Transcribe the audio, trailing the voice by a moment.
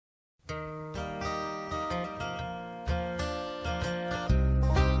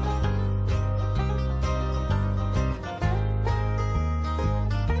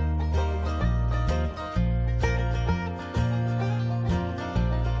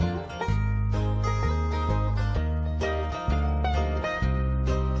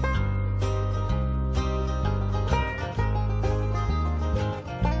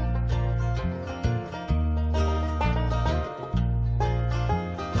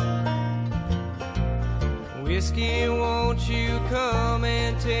whiskey, won't you come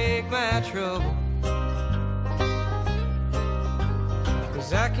and take my trouble?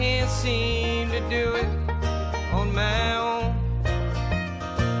 'Cause I can't seem to do it on my own.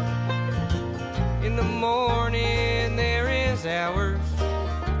 In the morning there is hours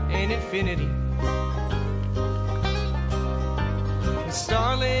and infinity, and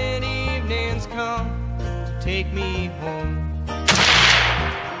starlit evenings come to take me home.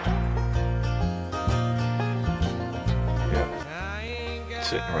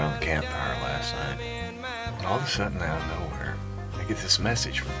 Sitting around the campfire last night, and all of a sudden out of nowhere I get this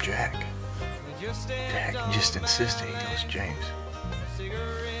message from Jack. Jack just insisted. He goes, "James,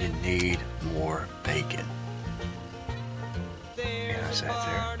 you need more bacon." And I sat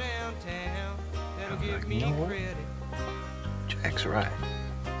there and I was like, you know what? Jack's right.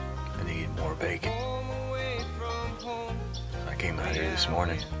 I need more bacon. So I came out here this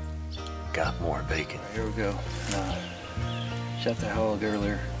morning, got more bacon. Here we go. Shot the hog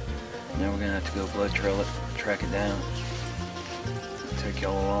earlier. Now we're gonna have to go blood trail it, track it down. Take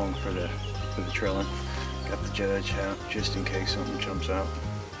y'all along for the trailing. Got the judge out just in case something jumps out.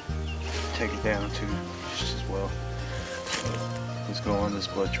 Take it down too, just as well. So let's go on this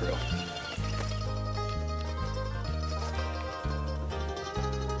blood trail.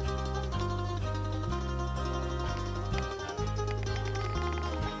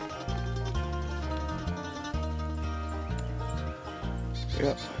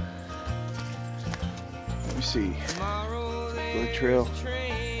 Yep. Let me see. Blood trail.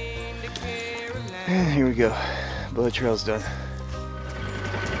 And here we go. Blood trail's done.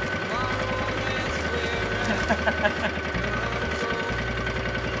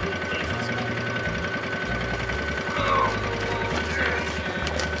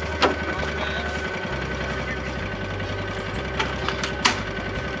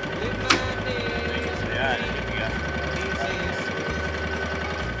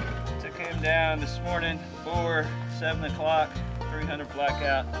 Down this morning before 7 o'clock, 300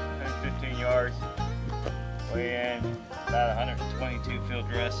 blackout, 115 yards, weigh in about 122 field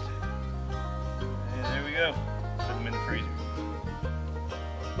rest, and there we go. Put them in the freezer.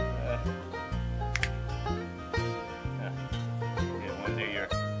 Yeah, one day you're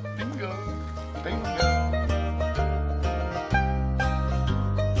bingo, bingo.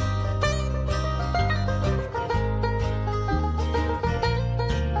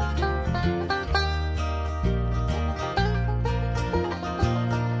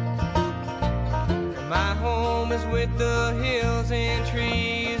 My home is with the hills and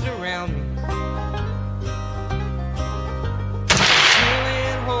trees around me. The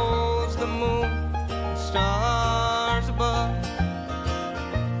ceiling holds the moon and stars above,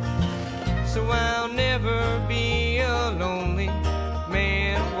 so I'll never be a lonely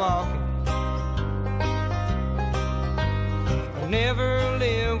man walking. I'll never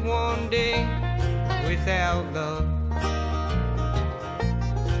live one day without love.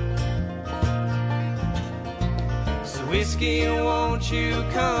 Whiskey, won't you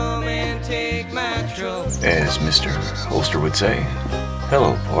come and take my trouble? As Mr. Holster would say,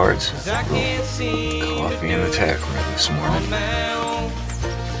 hello, pards. I can't seem Coffee in the tack room this morning.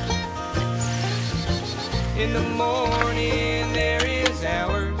 In the morning there is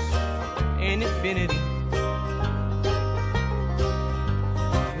hours and infinity,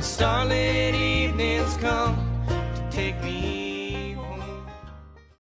 and starlit evenings come to take me